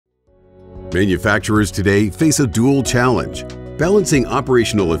Manufacturers today face a dual challenge, balancing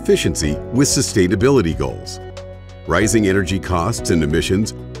operational efficiency with sustainability goals. Rising energy costs and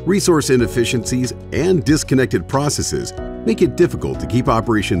emissions, resource inefficiencies, and disconnected processes make it difficult to keep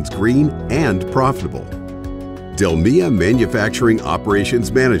operations green and profitable. DELMIA Manufacturing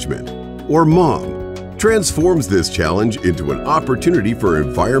Operations Management, or MOM, transforms this challenge into an opportunity for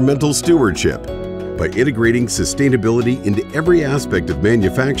environmental stewardship. By integrating sustainability into every aspect of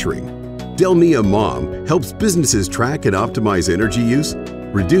manufacturing, DELMIA MOM helps businesses track and optimize energy use,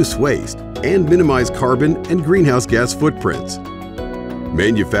 reduce waste, and minimize carbon and greenhouse gas footprints.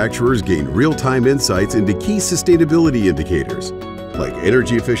 Manufacturers gain real-time insights into key sustainability indicators like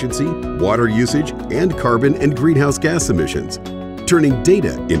energy efficiency, water usage, and carbon and greenhouse gas emissions, turning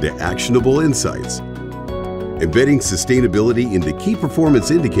data into actionable insights. Embedding sustainability into key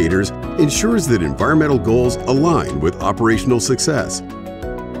performance indicators ensures that environmental goals align with operational success.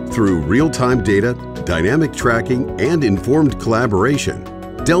 Through real-time data, dynamic tracking, and informed collaboration,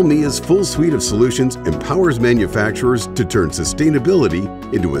 DELMIA's full suite of solutions empowers manufacturers to turn sustainability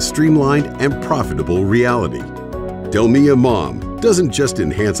into a streamlined and profitable reality. DELMIA MOM doesn't just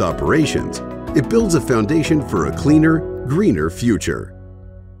enhance operations, it builds a foundation for a cleaner, greener future.